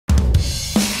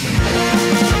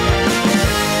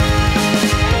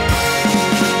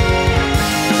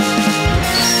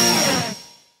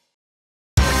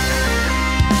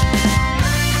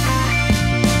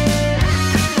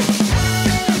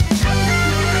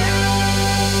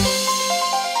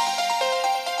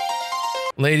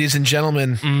Ladies and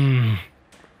gentlemen,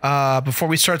 before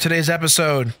we start today's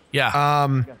episode,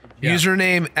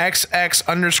 username XX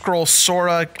underscore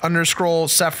Sora underscore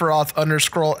Sephiroth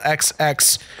underscore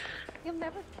XX.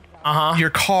 Your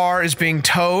car is being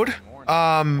towed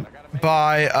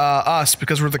by us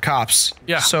because we're the cops.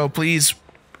 Yeah. So please,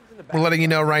 we're letting you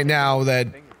know right now that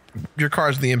your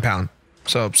car's in the impound.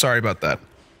 So sorry about that.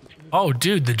 Oh,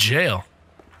 dude, the jail.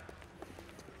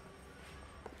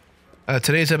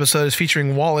 Today's episode is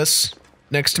featuring Wallace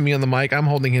next to me on the mic. I'm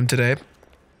holding him today.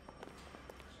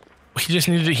 He just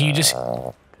needed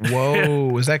to,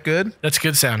 Whoa, is that good? That's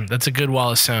good sound. That's a good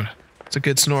Wallace sound. It's a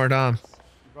good snort, I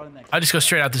just go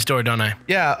straight out this door, don't I?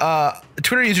 Yeah, a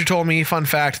Twitter user told me, fun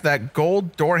fact, that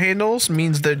gold door handles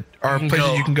means that are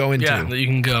places you can go into. Yeah, that you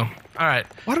can go. All right.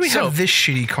 Why do we have this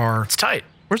shitty car? It's tight.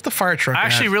 Where's the fire truck I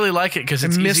actually really like it because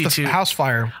it's easy to... house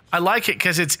fire. I like it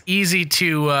because it's easy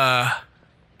to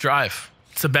drive.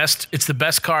 It's the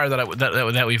best car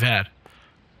that we've had,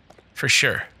 for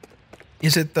sure.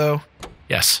 Is it though?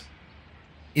 Yes.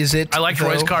 Is it? I liked though?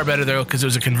 Roy's car better though because it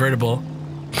was a convertible.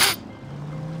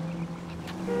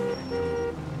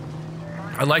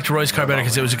 I liked Roy's car better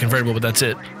because it was a convertible, but that's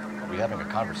it. Are we having a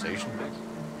conversation, Biggs?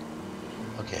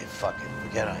 Okay, fuck it.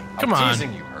 Forget I. Come on. I'm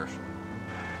teasing you, Herschel.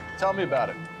 Tell me about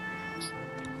it.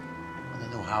 One of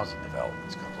the new housing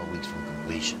developments, a couple of weeks from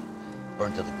completion,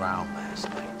 burned to the ground last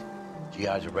night.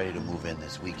 GIs are ready to move in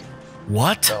this weekend.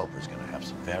 What? The developer's gonna have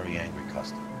some very angry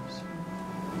customers.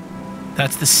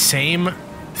 That's the same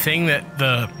thing that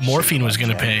the morphine was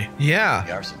going to pay. Yeah.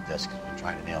 The arson desk has been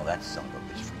trying to nail that son of a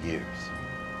bitch for years.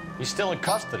 He's still in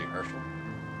custody, Herschel.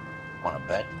 Wanna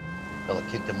bet? Fella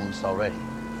kicked him loose already.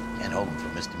 Can't hold him for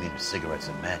misdemeanor cigarettes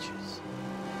and matches.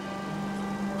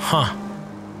 Huh.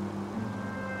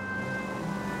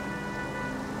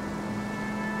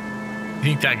 You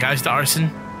think that guy's the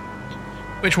arson?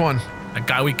 Which one? That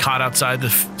guy we caught outside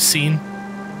the scene?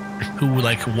 Who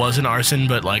like was an arson,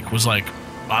 but like was like,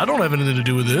 I don't have anything to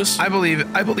do with this. I believe it.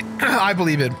 I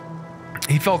believe it.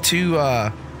 He felt too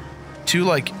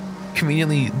like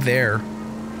conveniently there.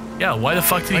 Yeah, why the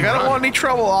fuck did he I run? don't want any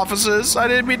trouble, officers. I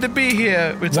didn't mean to be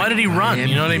here. Why did he run?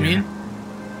 You know what I mean?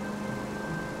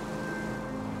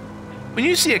 When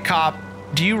you see a cop,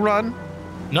 do you run?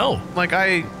 No. Like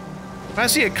when I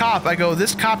see a cop, I go,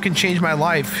 this cop can change my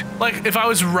life. Like if I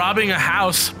was robbing a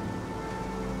house,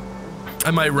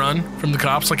 I might run from the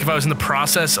cops. Like if I was in the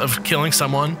process of killing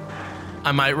someone,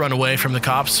 I might run away from the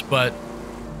cops. But,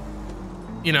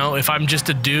 you know, if I'm just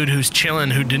a dude who's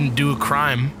chilling, who didn't do a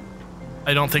crime,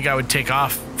 I don't think I would take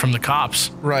off from the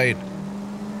cops. Right.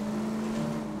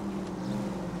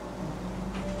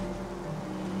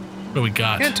 What do we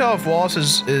got? Can't tell if Wallace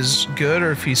is good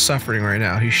or if he's suffering right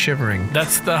now. He's shivering.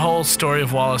 That's the whole story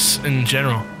of Wallace in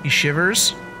general. He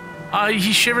shivers?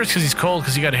 He shivers because he's cold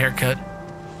because he got a haircut.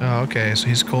 Oh, okay. So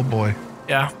he's a cold boy.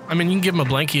 Yeah. I mean, you can give him a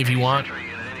blankie if you want. You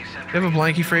have a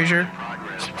blankie, Frazier?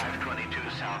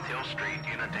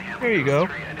 There you go.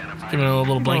 Give him a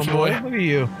little blankie boy. Look at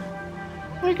you.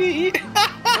 Look at you.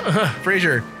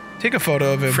 Frazier, take a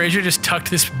photo of him. Frazier just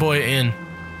tucked this boy in.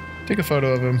 Take a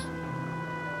photo of him.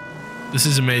 This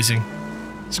is amazing.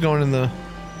 It's going in the...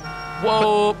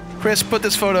 Whoa. Chris, put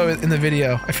this photo in the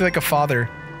video. I feel like a father.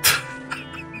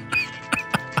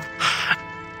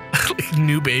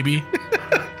 New baby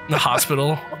in the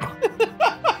hospital.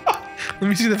 Let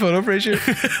me see the photo, Frazier.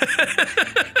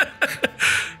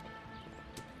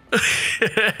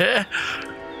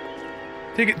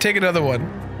 Take another one.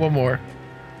 One more.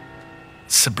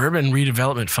 Suburban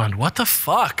Redevelopment Fund. What the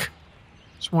fuck?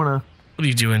 Just wanna... What are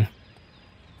you doing?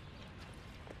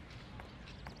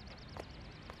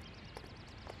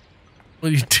 What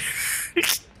are you doing?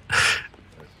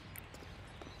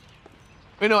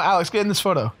 Wait, no, Alex, get in this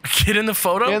photo. Get in the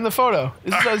photo? Get in the photo.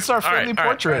 This is our family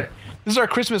portrait. All right. This is our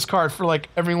Christmas card for, like,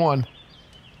 everyone.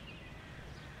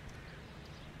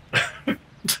 All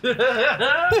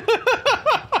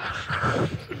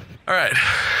right.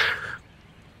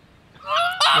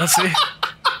 Let's see.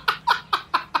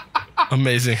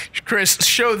 Amazing. Chris,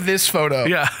 show this photo.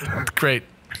 Yeah. Great.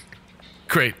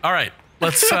 Great. All right.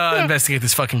 Let's investigate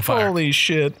this fucking fire. Holy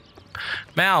shit.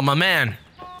 Mal, my man.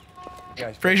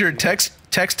 Frazier,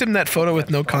 text him that photo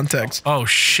with no context. Oh,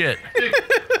 shit.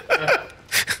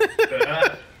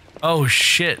 Oh,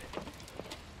 shit.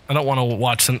 I don't want to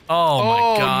watch some. Oh,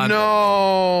 my God.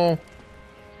 Oh,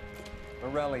 no.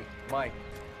 Morelli, Mike,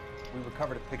 we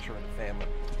recovered a picture of the family.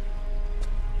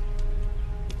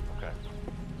 Okay.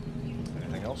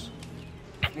 Anything else?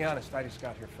 To be honest, I just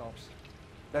got here, Phelps.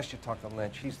 Best you talk to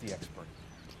Lynch. He's the expert.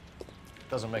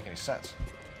 Doesn't make any sense.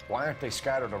 Why aren't they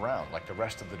scattered around like the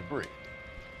rest of the debris?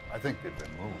 I think they've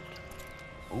been moved.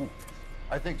 Ooh.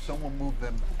 I think someone moved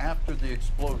them after the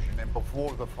explosion and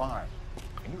before the fire.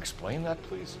 Can you explain that,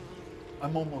 please?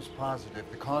 I'm almost positive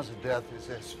the cause of death is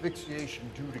asphyxiation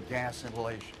due to gas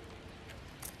inhalation.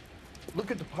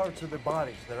 Look at the parts of their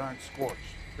bodies that aren't scorched.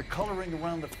 The coloring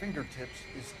around the fingertips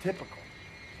is typical.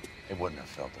 They wouldn't have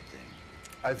felt a thing.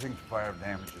 I think the fire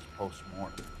damage is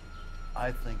post-mortem.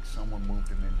 I think someone moved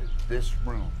them into this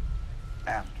room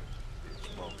after the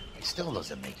explosion. It still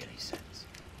doesn't make any sense.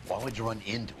 Why would you run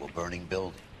into a burning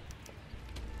building?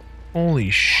 Holy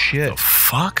shit. The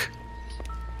fuck?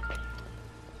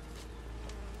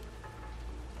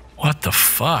 What the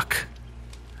fuck?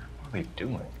 What are they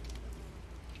doing?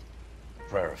 The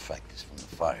prayer effect is from the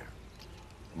fire.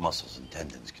 The muscles and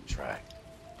tendons contract.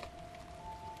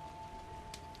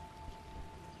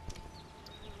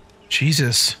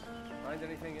 Jesus. Find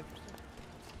anything interesting?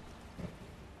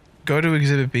 Go to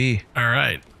Exhibit B. All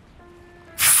right.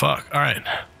 Fuck. All right.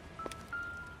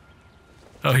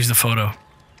 Oh, here's the photo.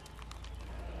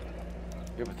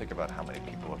 You ever think about how many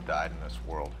people have died in this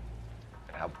world?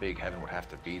 And how big heaven would have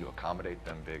to be to accommodate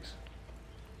them bigs?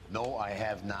 No, I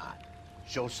have not.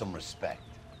 Show some respect.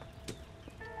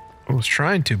 I was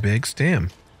trying to, Biggs. Damn.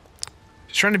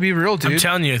 Just trying to be real, dude. I'm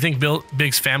telling you, I think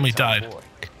Big's family died. Boy.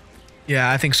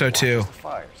 Yeah, I think so too. The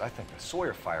fires. I think the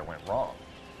Sawyer fire went wrong.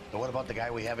 So what about the guy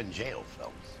we have in jail,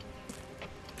 Phelps?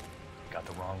 Got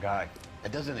the wrong guy.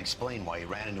 That doesn't explain why he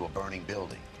ran into a burning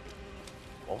building.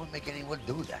 What would make anyone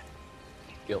do that?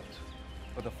 Guilt.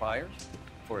 For the fires?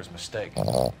 For his mistake.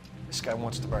 This guy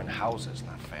wants to burn houses,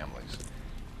 not families.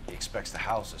 He expects the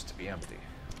houses to be empty.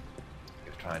 He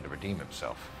was trying to redeem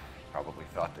himself. Probably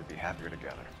thought they'd be happier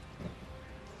together.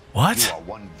 What? You are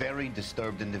one very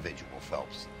disturbed individual,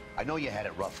 Phelps. I know you had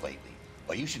it rough lately,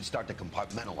 but you should start to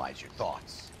compartmentalize your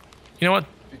thoughts. You know what?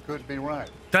 You could be right.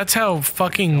 That's how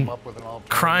fucking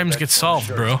crimes get solved,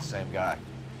 Sure, bro. it's the same guy.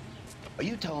 Are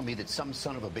you telling me that some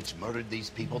son of a bitch murdered these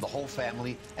people, the whole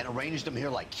family, and arranged them here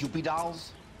like Cupid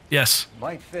dolls? Yes.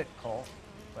 Might fit, Cole,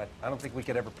 but I don't think we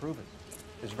could ever prove it.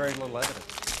 There's very little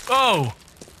evidence. Oh!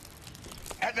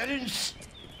 Evidence?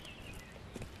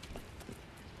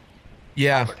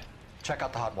 Yeah, Check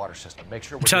out the hot water system. Make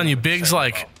sure we're I'm telling you, dealing with the Big's same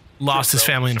like problem. lost his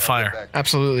family in a fire.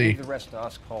 absolutely. Leave the rest to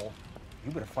us, Cole.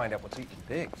 You better find out what's eating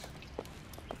Biggs.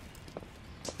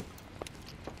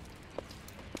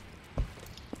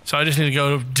 So I just need to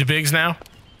go to Big's now?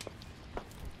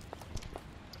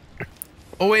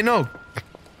 Oh, wait, no.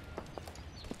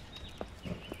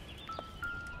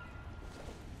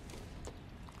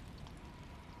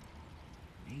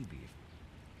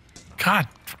 God.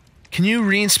 Can you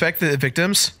reinspect the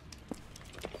victims?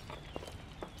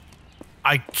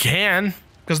 I can.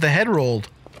 Because the head rolled.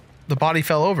 The body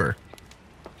fell over.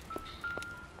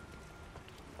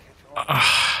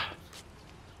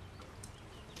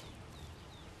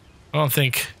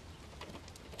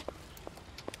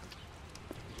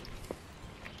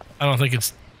 I don't think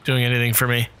it's doing anything for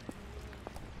me.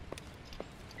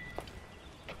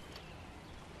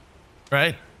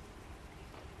 Right?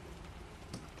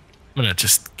 I'm gonna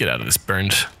just get out of this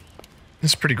burned.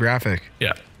 This is pretty graphic.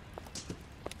 Yeah.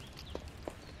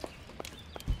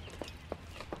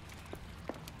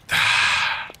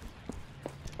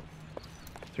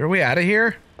 Is there a way out of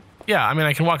here? Yeah, I mean,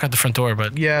 I can walk out the front door,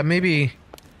 but Yeah, maybe.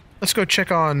 Let's go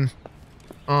check on.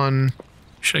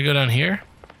 should I go down here?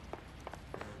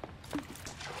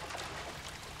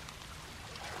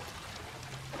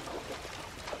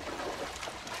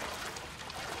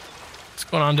 What's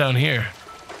going on down here?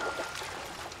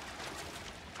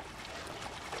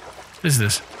 What is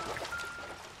this?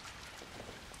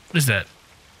 What is that?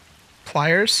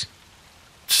 Pliers?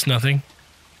 Just nothing.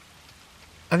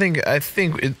 I don't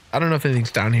know if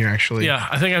anything's down here actually. Yeah,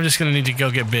 I think I'm just gonna need to go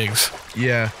get Biggs.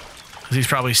 Yeah. Because he's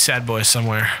probably sad boy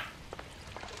somewhere.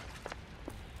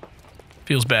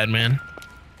 Feels bad, man.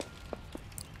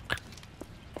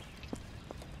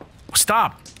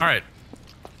 Stop! Alright.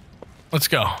 Let's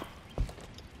go.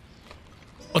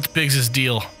 What's Biggs'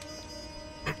 deal?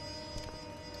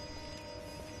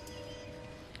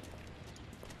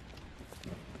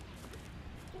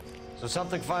 So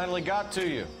something finally got to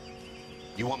you.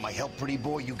 You want my help, pretty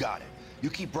boy? You got it. You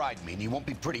keep riding me and you won't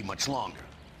be pretty much longer.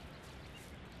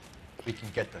 We can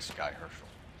get this guy, Herschel.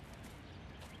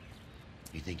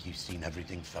 You think you've seen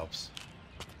everything, Phelps?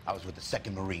 I was with the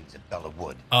 2nd Marines at Bella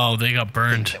Wood. Oh, they got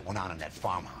burned. Things that went on in that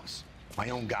farmhouse. My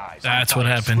own guys. That's I'm what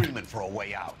tired of happened. Screaming for a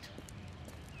way out.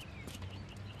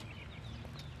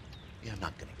 You're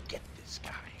not gonna get this guy.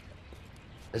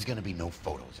 There's gonna be no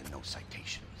photos and no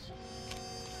citations.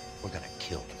 We're gonna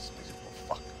kill this miserable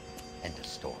fuck. End of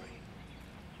story.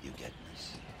 You get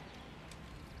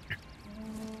this?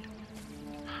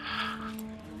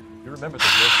 You remember the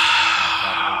list?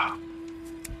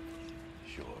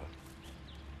 Sure.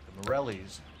 The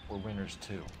Morellis were winners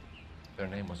too. Their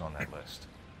name was on that list.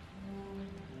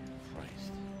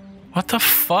 Christ. What the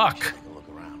fuck? Take a look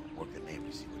around. Work the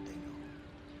neighbors, see what they know.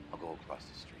 I'll go across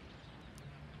the street.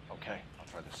 Okay, I'll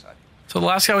try this side. So the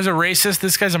last guy was a racist.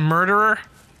 This guy's a murderer.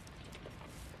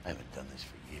 I haven't done this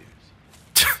for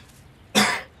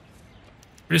years.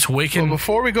 We're just waking. Well,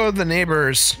 before we go to the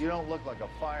neighbors, You don't look like a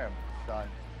fireman, son.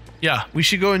 Yeah. we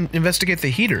should go and investigate the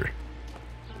heater,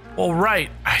 Well, right.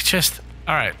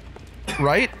 All right.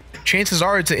 right? Chances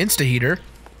are it's an Insta heater.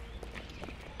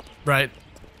 Right.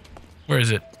 Where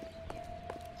is it?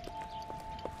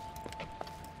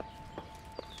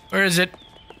 Where is it?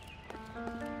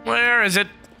 Where is it?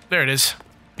 There it is.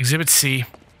 Exhibit C.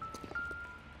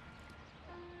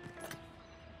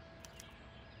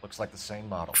 Looks like the same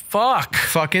model. Fuck.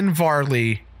 Fucking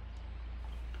Varley.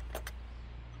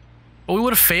 Well, we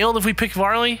would have failed if we picked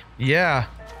Varley. Yeah.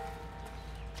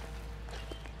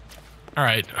 All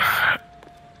right.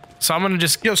 So I'm gonna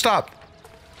just Yo, stop.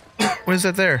 What is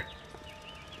that there?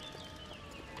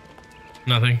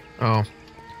 nothing. Oh.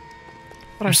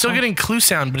 I'm still getting clue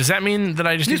sound, but does that mean that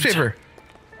I just need to Newspaper.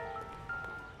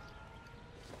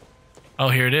 Oh,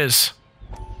 here it is.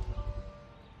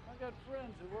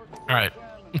 All right.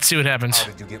 Let's see what happens.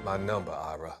 How did you get my number,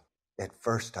 Ira? At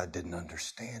first, I didn't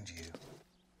understand you.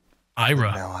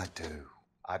 Ira. Now I do.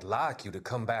 I'd like you to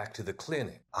come back to the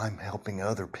clinic. I'm helping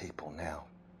other people now,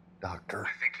 Doctor.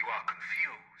 I think you are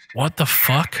confused. What the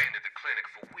fuck? Been to the clinic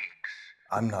for weeks.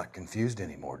 I'm not confused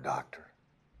anymore, Doctor.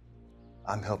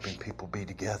 I'm helping people be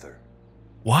together.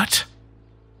 What?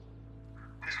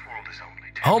 This world is only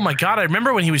Oh my god, I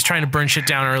remember when he was trying to burn shit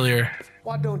down earlier.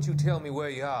 Why don't you tell me where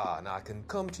you are and I can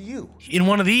come to you? In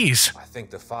one of these. I think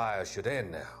the fire should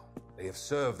end now. They have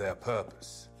served their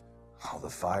purpose. Oh, the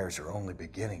fires are only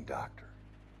beginning, Doctor.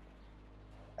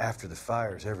 After the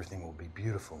fires, everything will be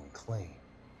beautiful and clean.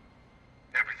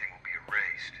 Everything will be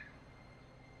erased.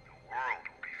 The world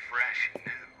will be fresh and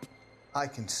new. I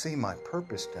can see my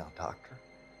purpose now, Doctor.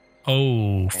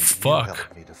 Oh, And you fuck.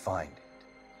 helped me to find it.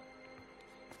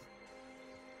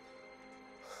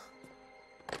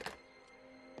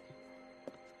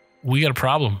 We got a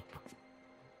problem.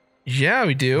 Yeah,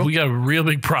 we do. We got a real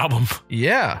big problem.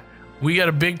 Yeah. We got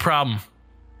a big problem.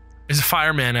 There's a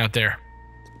fireman out there.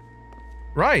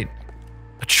 Right.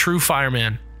 A true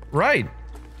fireman. Right.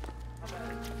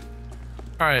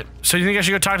 All right. So you think I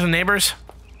should go talk to the neighbors?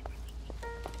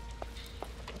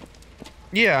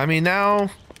 Yeah, I mean now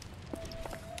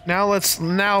let's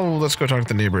go talk to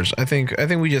the neighbors. I think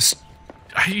we just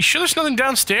Are you sure there's nothing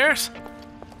downstairs?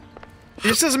 it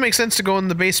just doesn't make sense to go in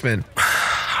the basement.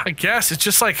 I guess it's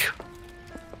just like,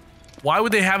 why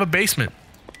would they have a basement?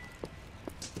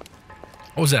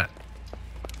 What was that?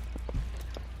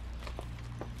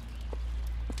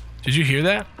 Did you hear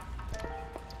that?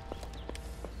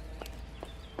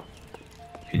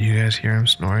 Can you guys hear him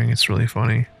snoring? It's really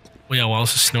funny. Well, yeah,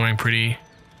 Wallace is snoring pretty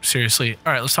seriously.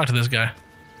 All right, let's talk to this guy.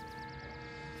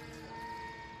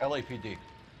 LAPD.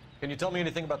 Can you tell me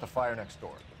anything about the fire next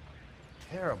door?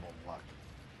 Terrible luck.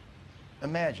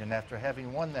 Imagine after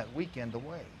having won that weekend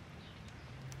away.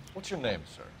 What's your name,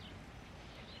 sir?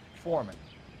 Foreman.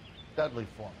 Dudley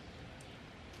Foreman.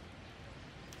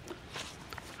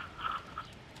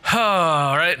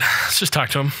 All right, let's just talk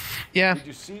to him. Yeah. Did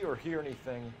you see or hear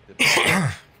anything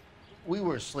that... We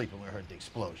were asleep when we heard the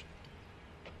explosion.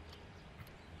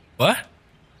 What?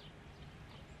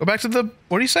 Go back to the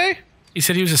what do you say? He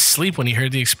said he was asleep when he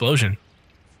heard the explosion.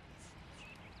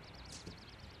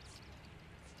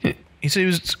 He said he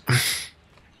was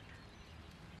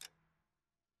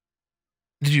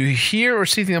Did you hear or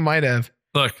see anything I might have?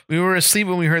 Look, We were asleep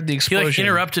when we heard the he explosion. like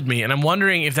interrupted me, and I'm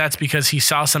wondering if that's because he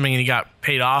saw something and he got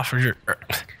paid off, or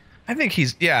I think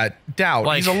he's doubt.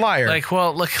 like He's a liar. Like,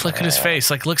 well, look at his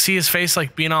face. Like, see his face,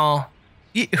 like being all.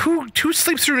 Who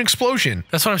sleeps through an explosion?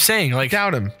 That's what I'm saying. Like,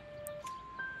 Doubt him.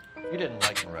 You didn't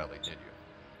like Morelli, did you?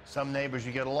 Some neighbors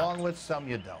you get along with, some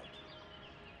you don't.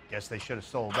 Guess they should have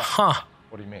sold up. huh?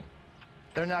 What do you mean?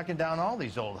 They're knocking down all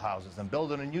these old houses and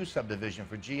building a new subdivision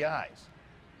for GIs.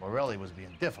 Morelli was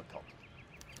being difficult.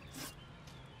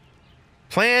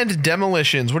 Planned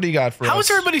demolitions. What do you got for us? How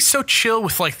is everybody so chill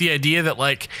with like the idea that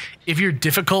like if you're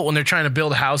difficult when they're trying to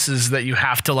build houses that you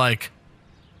have to like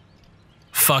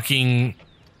fucking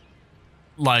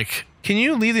like Can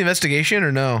you leave the investigation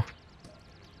or no?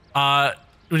 what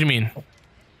do you mean?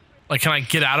 Like, can I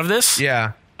get out of this?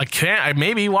 Yeah. I can't.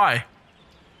 Maybe. Why?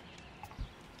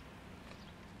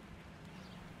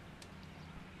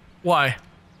 Why?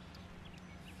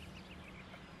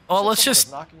 Oh, let's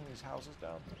just knocking these houses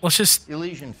down. let's just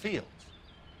Elysian Fields.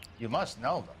 You must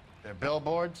know them. They're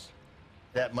billboards.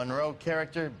 That Monroe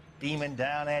character beaming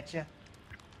down at you.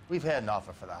 We've had an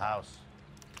offer for the house.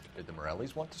 Did the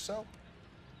Morellis want to sell?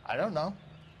 I don't know.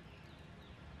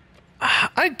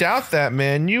 I doubt that,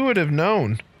 man. You would have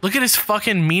known. look at his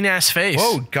fucking mean ass face.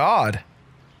 Oh God.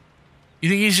 You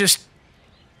think he's just?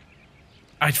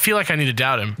 I feel like I need to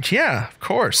doubt him. Yeah, of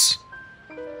course.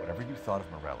 Whatever you thought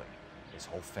of Morelli, his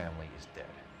whole family is dead.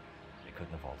 They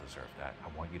couldn't have all deserved that.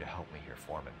 I want you to help me here,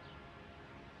 Foreman.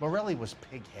 Morelli was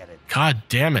pig-headed. God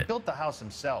damn He it. built the house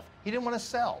himself. He didn't want to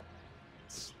sell.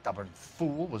 Stubborn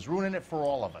fool was ruining it for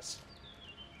all of us.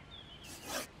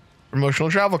 Promotional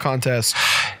travel contest.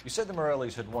 You said the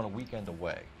Morellis had won a weekend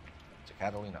away to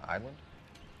Catalina Island?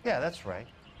 Yeah, that's right.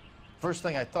 First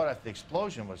thing I thought after the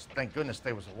explosion was, thank goodness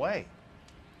they was away.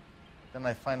 Then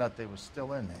I find out they was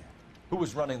still in there. Who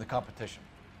was running the competition?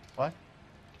 What?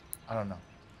 I don't know.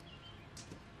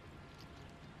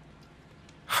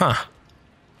 Huh.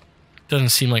 Doesn't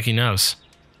seem like he knows.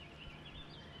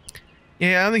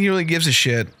 Yeah, I don't think he really gives a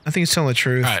shit. I think he's telling the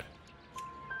truth. All right.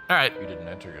 All right. You didn't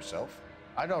enter yourself?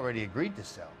 I'd already agreed to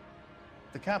sell.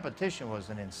 The competition was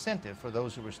an incentive for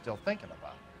those who were still thinking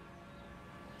about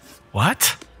it.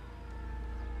 What?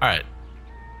 All right.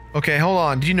 Okay, hold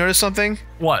on. Did you notice something?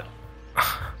 What?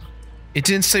 It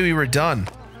didn't say we were done.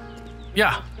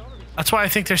 Yeah. That's why I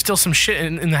think there's still some shit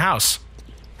in the house.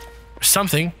 Or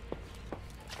something.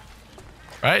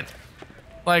 Right?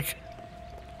 Like,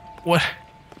 what?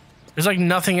 There's like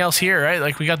nothing else here, right?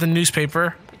 Like, we got the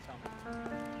newspaper.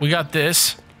 We got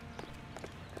this.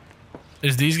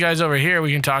 There's these guys over here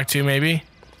we can talk to, maybe.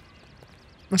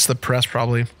 That's the press,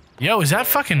 probably. Yo, is that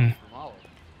fucking...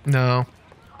 No.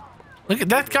 Look at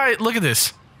that guy. Look at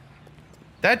this.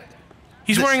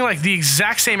 He's wearing like the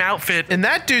exact same outfit. And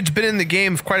that dude's been in the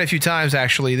game quite a few times,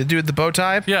 actually. The dude with the bow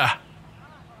tie. Yeah.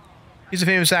 He's a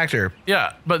famous actor.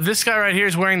 Yeah, but this guy right here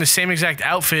is wearing the same exact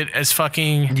outfit as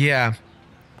fucking... Yeah.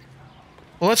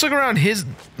 Well, let's look around his,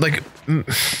 like...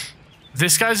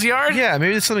 This guy's yard? Yeah,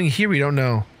 maybe there's something here we don't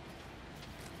know.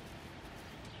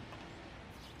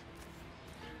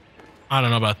 I don't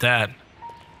know about that.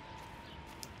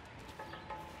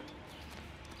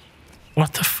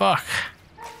 What the fuck?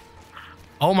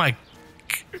 Oh my...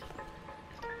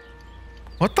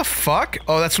 What the fuck?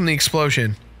 Oh, that's from the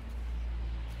explosion.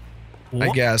 What?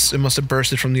 I guess. It must have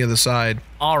bursted from the other side.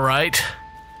 All right.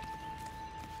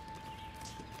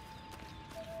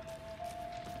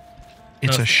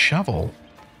 It's a shovel.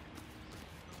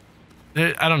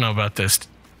 I don't know about this.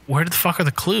 Where the fuck are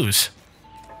the clues?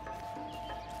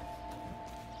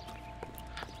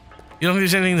 You don't think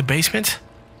there's anything in the basement?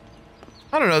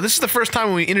 I don't know. This is the first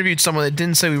time we interviewed someone that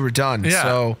didn't say we were done. Yeah.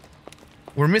 So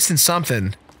we're missing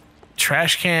something.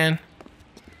 Trash can.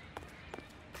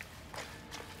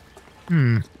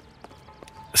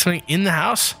 Something in the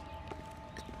house?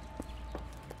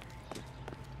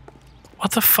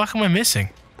 What the fuck am I missing?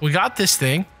 We got this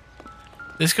thing.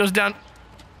 This goes down.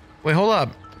 Wait, hold up.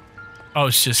 Oh,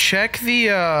 it's just... Check the,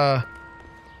 Oh,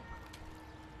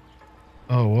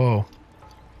 whoa.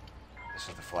 This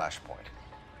is the flashpoint.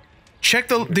 Check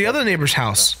the other neighbor's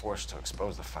house. Forced to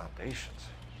expose the foundations.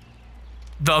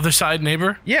 The other side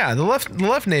neighbor? Yeah, the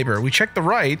left neighbor. We checked the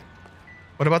right.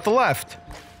 What about the left?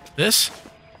 This?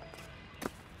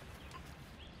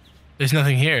 There's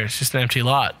nothing here. It's just an empty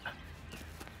lot.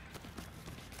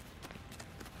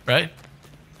 Right?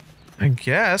 I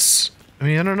guess. I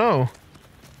mean, I don't know.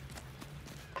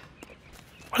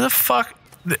 Where the fuck?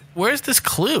 Where's this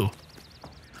clue?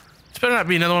 This better not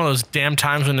be another one of those damn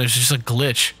times when there's just a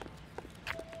glitch.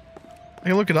 I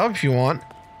can look it up if you want.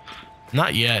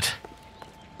 Not yet.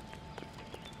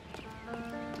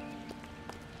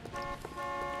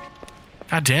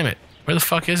 God damn it. Where the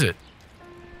fuck is it?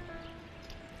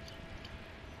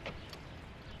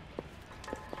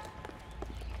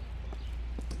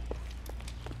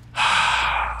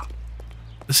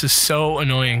 This is so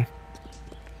annoying.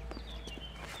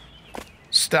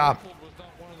 Stop.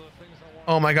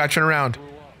 Oh my god, turn around.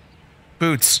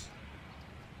 Boots.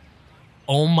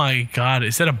 Oh my god,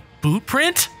 is that a boot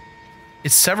print?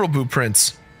 It's several boot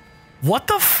prints. What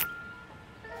the f-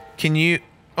 Can you...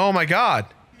 Oh my god.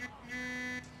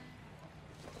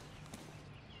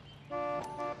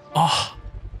 Oh.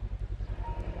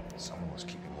 Someone was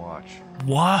keeping watch.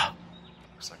 What?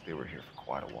 Looks like they were here for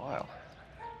quite a while.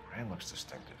 Brand looks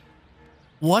distinctive.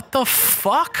 What the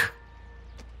fuck?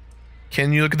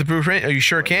 Can you look at the boot print? Are you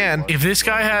sure can? If this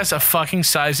guy has a fucking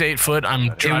size 8 foot,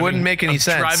 I'm driving. It wouldn't make any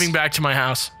sense. Driving back to my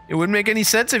house. It wouldn't make any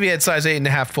sense if he had size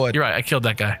 8.5 foot. You're right. I killed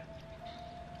that guy.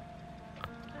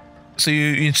 So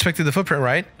you inspected the footprint,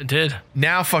 right? I did.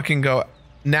 Now fucking go.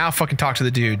 Now fucking talk to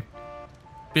the dude.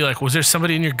 Be like, was there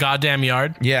somebody in your goddamn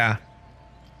yard? Yeah.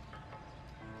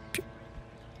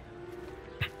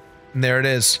 And there it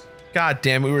is. God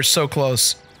damn, we were so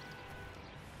close.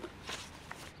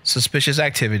 Suspicious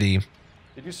activity.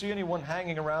 Did you see anyone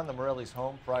hanging around the Morelli's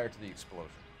home prior to the explosion?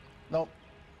 Nope.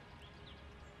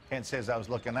 Can't say as I was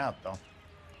looking out, though.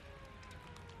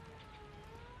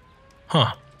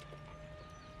 Huh.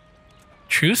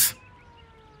 Truth?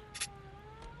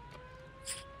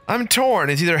 I'm torn.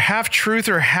 It's either half truth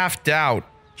or half doubt.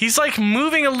 He's like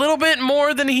moving a little bit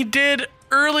more than he did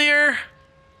earlier.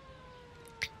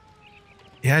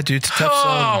 Yeah, dude, it's a tough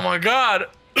Oh zone. my god.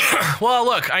 Well,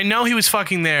 look, I know he was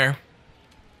fucking there.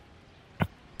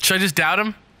 Should I just doubt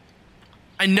him?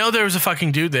 I know there was a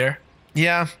fucking dude there.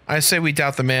 Yeah, I say we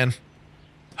doubt the man.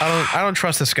 I don't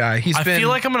trust this guy. I feel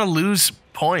like I'm gonna lose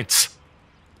points.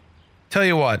 Tell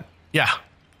you what. Yeah.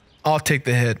 I'll take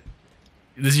the hit.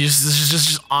 This is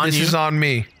just on you. This is on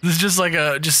me. This is just like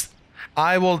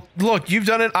I will look. You've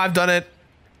done it. I've done it.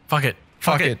 Fuck it.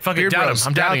 Fuck it. Doubt him.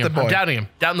 I'm doubting him. I'm doubting him.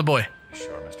 Doubting the boy.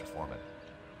 Sure, Mr. Foreman.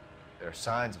 There are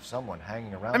signs of someone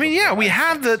hanging around. I mean, yeah, we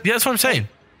have the. Yeah, that's what I'm saying.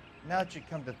 Now that you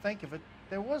come to think of it,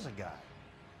 there was a guy.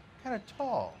 Kind of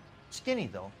tall. Skinny,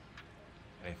 though.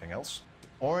 Anything else?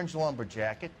 Orange lumber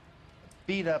jacket,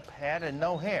 beat-up hat, and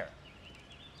no hair.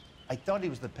 I thought he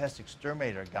was the pest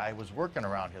exterminator guy who was working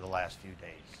around here the last few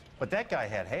days. But that guy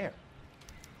had hair.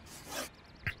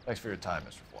 Thanks for your time,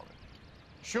 Mr. Foreman.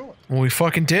 Sure. Well, we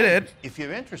fucking did it. If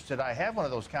you're interested, I have one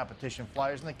of those competition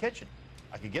flyers in the kitchen.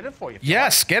 I could get it for you.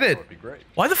 Yes, get it. That would be great.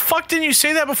 Why the fuck didn't you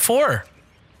say that before?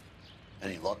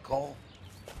 Any luck, Cole?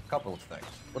 A couple of things.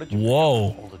 What did you Whoa.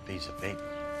 Hold a piece of paper.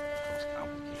 Looks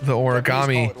complicated. The Please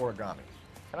origami. call it origami.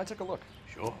 Can I take a look?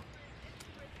 Sure.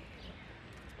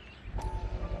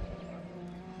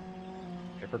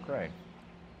 Paper crane.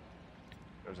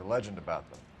 There's a legend about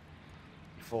them.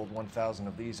 You fold 1,000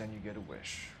 of these and you get a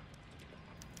wish.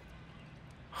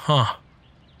 Huh.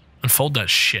 Unfold that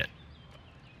shit.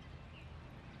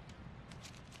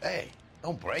 Hey,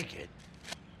 don't break it.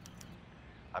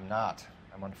 I'm not.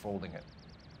 I'm unfolding it.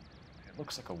 It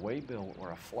looks like a waybill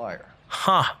or a flyer.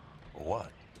 Huh. For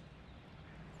what?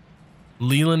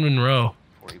 Leland Monroe.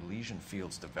 For Elysian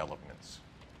Fields developments.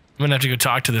 I'm gonna have to go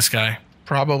talk to this guy.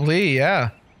 Probably,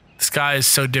 yeah. This guy is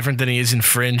so different than he is in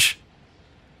Fringe.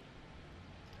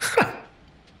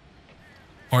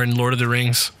 Or in Lord of the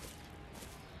Rings.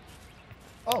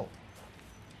 Oh,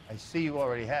 I see you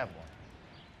already have one.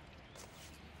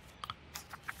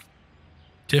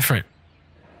 Different.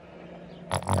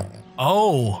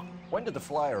 Oh. When did the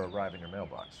flyer arrive in your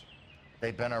mailbox?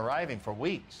 They've been arriving for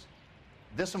weeks.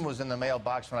 This one was in the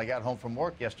mailbox when I got home from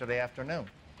work yesterday afternoon.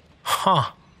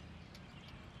 Huh.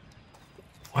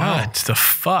 What the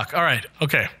fuck? All right.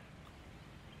 Okay.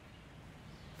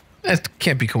 That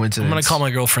can't be coincidence. I'm gonna call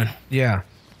my girlfriend. Yeah.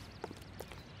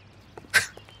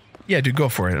 Yeah, dude, go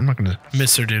for it. I'm not gonna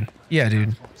Miss her, dude. Yeah,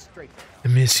 dude. I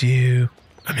miss you.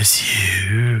 I miss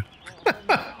you.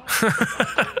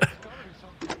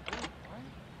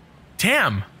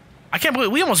 Damn. I can't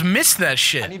believe we almost missed that I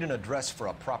shit. need an address for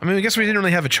a property. I mean, I guess we didn't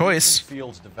really have a choice.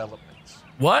 Fields developments.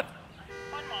 What?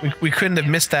 We couldn't have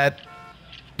missed that.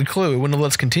 The clue. It wouldn't have let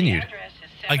us continued.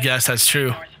 I guess that's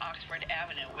true.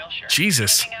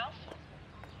 Jesus.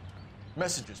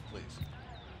 Messages, please.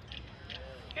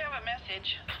 You have a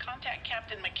message. Contact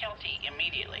Captain McKelty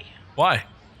immediately. Why?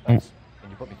 Thanks. Can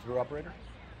you put me through, operator?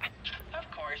 Of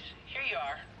course. Here you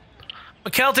are.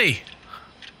 McKelty.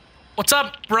 What's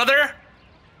up, brother?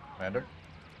 Commander?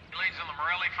 He leads on the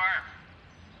Morelli farm.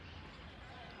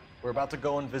 We're about to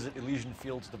go and visit Elysian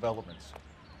Fields developments.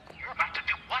 You're about to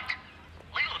do what?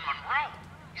 Leland Monroe?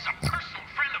 He's a personal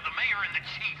friend of the mayor and the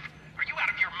chief. Are you out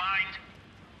of your mind?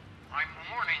 I'm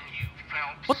warning you,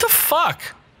 Phelps. What the fuck?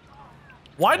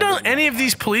 Why don't any of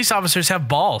these police officers have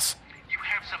balls? You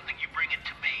have something, you bring it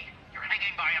to me. You're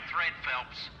hanging by a thread,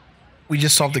 Phelps. We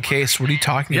just solved the case. What are you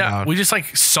talking Yeah, about? we just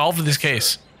like solved this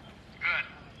case. Good.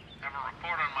 Have a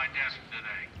report on my desk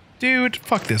today. Dude,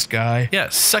 fuck this guy. Yeah,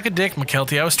 suck a dick,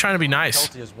 McKelty. I was trying to be nice.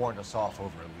 Kelty has warned us off over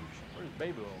Elysian. Where's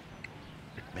Baby?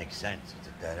 Makes sense. It's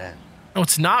a dead end. No,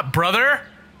 it's not, brother.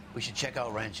 We should check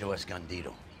out Rancho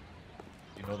Escondido.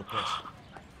 You know the place?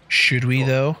 Should we,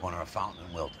 though? Corner of Fountain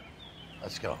and Wilton.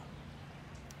 Let's go.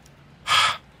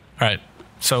 All right.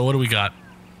 So what do we got?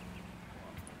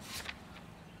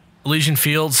 Elysian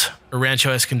Fields or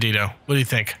Rancho Escondido? What do you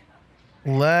think?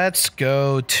 Let's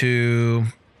go to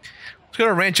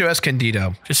Rancho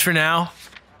Escondido. Just for now.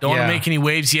 Don't want Yeah. to make any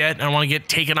waves yet. I don't want to get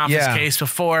taken off Yeah. this case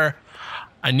before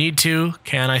I need to.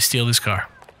 Can I steal this car?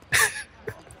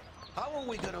 are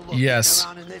we gonna look Yes.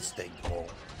 around in this thing, Paul?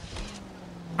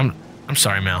 I'm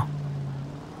sorry, Mal.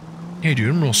 Hey, dude,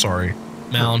 I'm real sorry.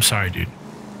 Mal, I'm sorry, dude.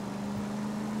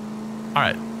 All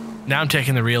right, now I'm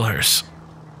taking the real hearse.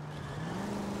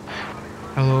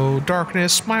 Hello,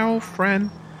 darkness, my old friend.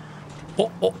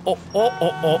 Oh.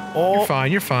 You're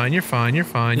fine. You're fine. You're fine. You're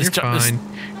fine. You're fine.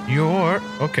 You're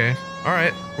okay. All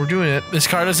right, we're doing it. This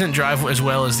car doesn't drive as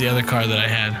well as the other car that I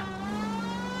had.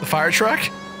 The fire truck?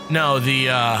 No,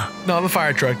 the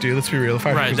fire truck, dude. Let's be real. The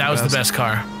fire truck. Right, that was the best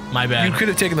car. My bad. You could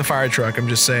have taken the fire truck. I'm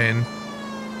just saying.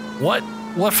 What?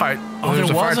 What fire? Oh, there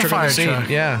was a fire truck.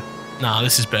 Yeah. Nah,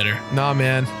 this is better. Nah,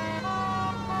 man.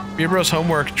 Beer Bros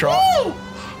homework. Woo!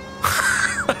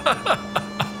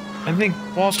 I think,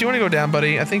 Walsh, do you want to go down,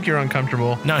 buddy? I think you're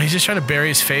uncomfortable. No, he's just trying to bury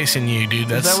his face in you,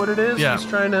 dude. Is that what it is? Yeah. He's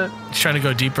trying to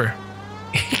go deeper.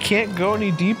 He can't go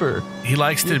any deeper. He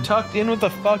likes You're to tucked in with a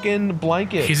fucking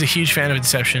blanket. He's a huge fan of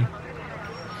Inception.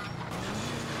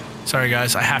 Sorry,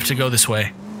 guys. I have to go this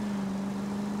way.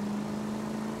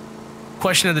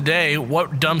 Question of the day: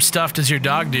 what dumb stuff does your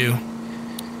dog do?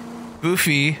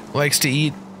 Goofy likes to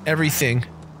eat everything.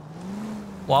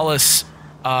 Wallace,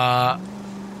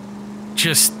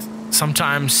 just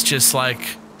sometimes just like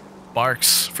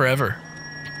barks forever.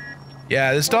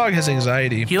 Yeah, this dog has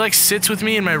anxiety. He like sits with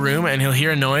me in my room and he'll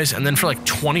hear a noise, and then for like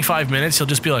 25 minutes he'll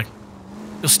just be like,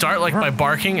 he'll start like by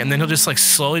barking, and then he'll just like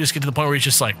slowly just get to the point where he's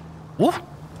just like, woof.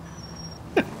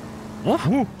 Woof.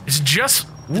 Woo. It's just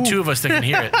the two of us that can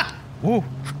hear it. Woo.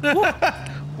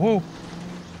 Woo.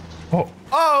 Oh.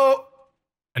 Oh.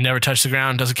 I never touch the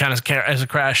ground. Doesn't count as a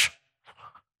crash.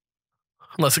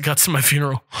 Unless it cuts to my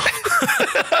funeral.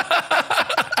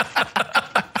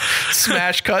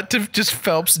 Smash cut to just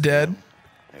Phelps dead.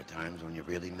 There are times when you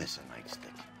really miss a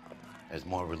nightstick. There's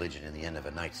more religion in the end of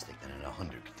a nightstick than in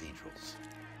 100 cathedrals.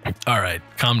 All right,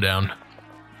 calm down.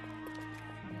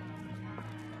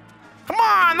 Come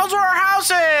on, those are our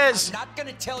houses! I'm not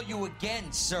gonna tell you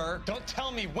again, sir. Don't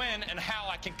tell me when and how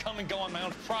I can come and go on my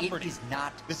own property. It is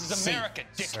not This is safe, America,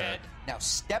 dickhead. sir. Now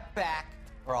step back,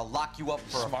 or I'll lock you up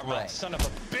for Smart a fray. mouth son of a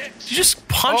bitch. Did you just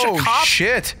punch a cop? Oh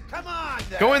shit! Come on,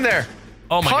 Go in there.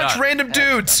 Oh my Punch god. random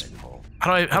dudes.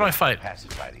 How do I fight?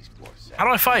 Pacify these poor savages. How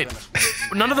do I fight?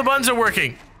 None of the buttons are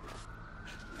working.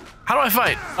 How do I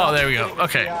fight? Oh, there we go.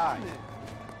 Okay.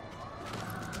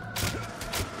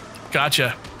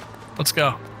 Gotcha. Let's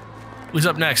go. Who's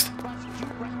up next?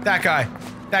 That guy.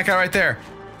 That guy right there.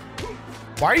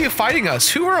 Why are you fighting us?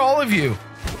 Who are all of you?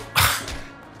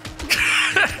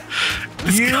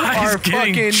 You guy's are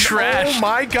getting fucking trashed. Oh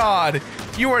my god.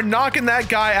 You are knocking that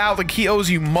guy out like he owes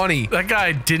you money. That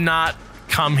guy did not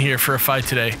come here for a fight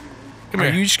today. Come Are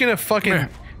here. you just gonna fucking...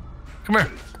 Come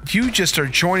here. You just are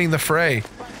joining the fray.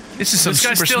 This is some This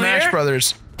guy's Super still Smash here?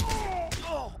 Brothers.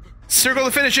 Circle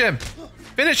to finish him.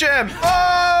 Finish him.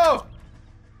 Oh!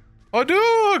 I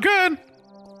do again.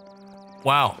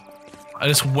 Wow. I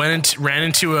just ran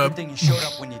into a Good thing you showed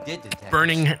up when you did, detective.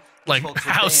 burning like Folks are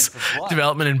house paying for blood.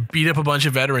 development and beat up a bunch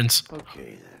of veterans.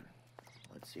 Okay, then.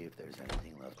 Let's see if there's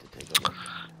anything left to take a look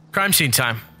at. Crime scene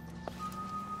time.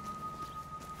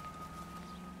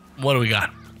 What do we got?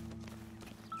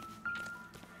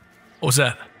 What was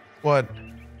that? What?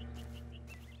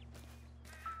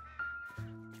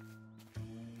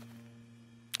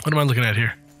 What am I looking at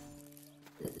here?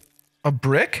 A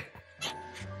brick?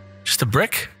 Just a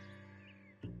brick?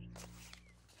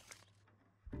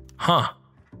 Huh.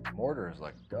 Mortar is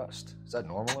like dust. Is that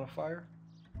normal in a fire?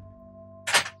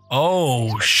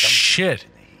 Oh, shit.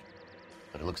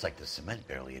 But it looks like the cement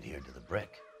barely adhered to the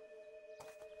brick.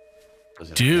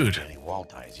 Doesn't Dude. have any wall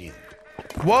ties either.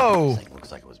 Whoa. This thing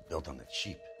looks like it was built on the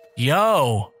cheap.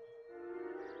 Yo.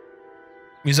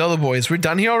 These other boys, we're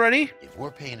done here already? If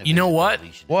we're paying a You know visit what? to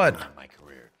Completionist What? around my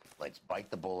career, let's bite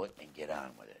the bullet and get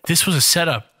on with it. This was a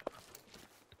setup.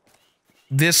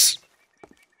 These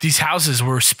houses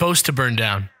were supposed to burn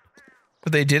down.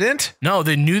 But they didn't? No,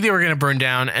 they knew they were going to burn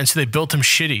down, and so they built them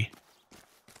shitty.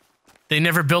 They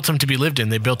never built them to be lived in.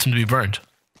 They built them to be burned.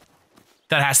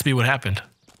 That has to be what happened.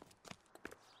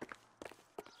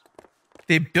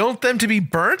 They built them to be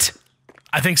burnt?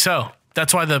 I think so.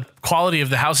 That's why the quality of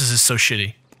the houses is so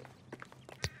shitty.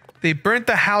 They burnt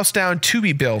the house down to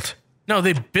be built. No,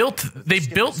 they built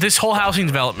this whole housing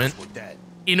development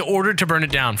in order to burn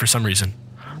it down for some reason.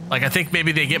 Like, I think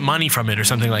maybe they get money from it or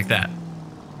something like that.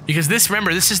 Because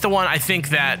remember, this is the one I think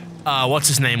that, what's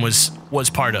his name was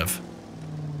part of.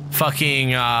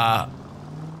 Fucking, that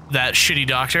shitty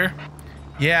doctor.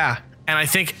 Yeah. And I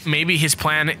think maybe his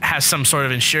plan has some sort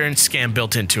of insurance scam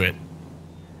built into it.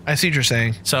 I see what you're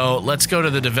saying. So let's go to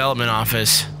the development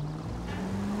office.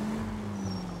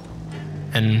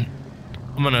 And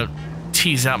I'm gonna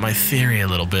tease out my theory a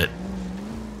little bit.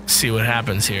 See what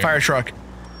happens here. Fire truck.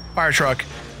 Fire truck.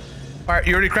 Fire.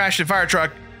 You already crashed it. Fire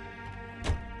truck.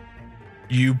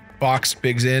 You box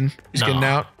Biggs in. He's getting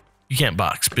out. You can't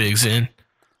box Biggs in.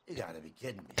 You gotta be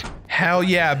kidding me. Hell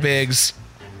yeah, Biggs.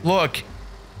 Look,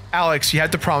 Alex, you have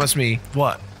to promise me.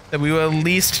 What? That we will at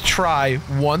least try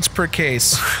once per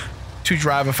case to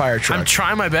drive a fire truck. I'm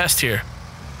trying my best here.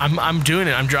 I'm doing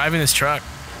it. I'm driving this truck.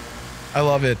 I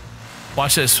love it.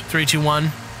 Watch this. 3, 2,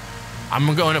 1.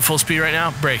 I'm going at full speed right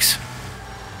now. Brakes.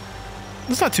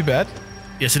 That's not too bad.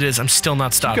 Yes, it is. I'm still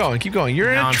not stopped. Keep going. Keep going.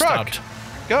 You're now in a truck. Stopped.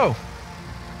 Go. All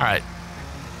right.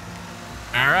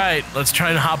 All right. Let's try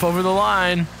and hop over the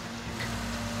line.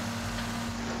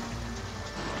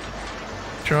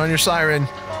 Turn on your siren.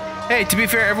 Hey, to be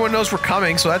fair, everyone knows we're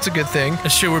coming, so that's a good thing.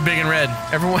 That's true. We're big and red.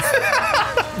 Everyone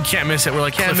you can't miss it. We're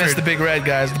like can't Clifford. miss the big red,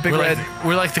 guys. The big red.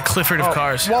 We're like the Clifford of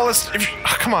cars. Wallace,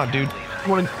 come on, dude.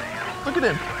 Look at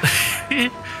him. He's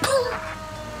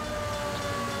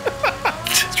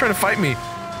trying to fight me.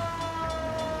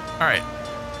 All right.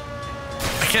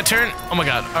 I can't turn. Oh my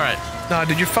god. All right. Nah,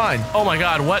 dude, you're fine. Oh my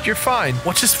god. What? You're fine.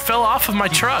 What just fell off of my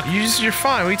truck? You're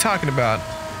fine. What are you talking about?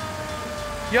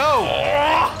 Yo!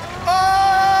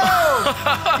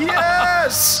 Oh!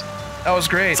 Yes! That was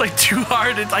great. It's like too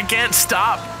hard. I can't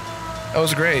stop. That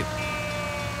was great.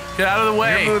 Get out of the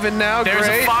way. You're moving now. There's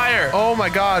great. A fire. Oh my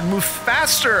god, move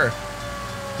faster.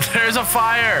 There's a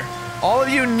fire. All of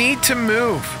you need to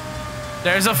move.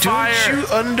 There's a fire. Don't you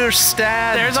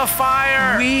understand? There's a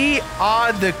fire. We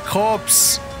are the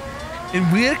cops.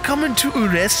 And we're coming to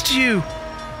arrest you.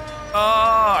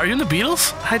 Are you in the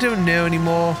Beatles? I don't know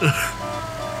anymore.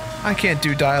 I can't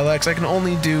do dialects. I can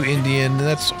only do Indian.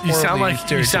 That's you sound like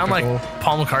stereotypical.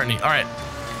 Paul McCartney. All right,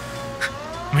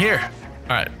 I'm here.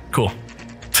 All right, cool.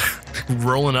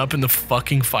 Rolling up in the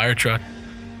fucking fire truck.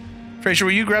 Fraser,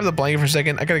 will you grab the blanket for a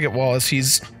second? I gotta get Wallace.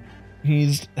 He's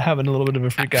having a little bit of a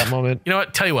freak out moment. You know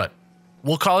what? Tell you what.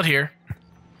 We'll call it here.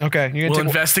 Okay, we'll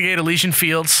investigate Elysian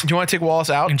Fields. Do you want to take Wallace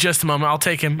out in just a moment? I'll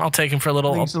take him. I'll take him for a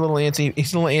little. He's a little antsy.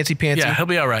 He's a little antsy pantsy. Yeah, he'll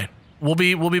be all right. We'll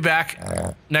be back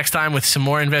next time with some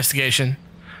more investigation.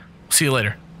 See you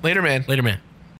later. Later, man. Later, man.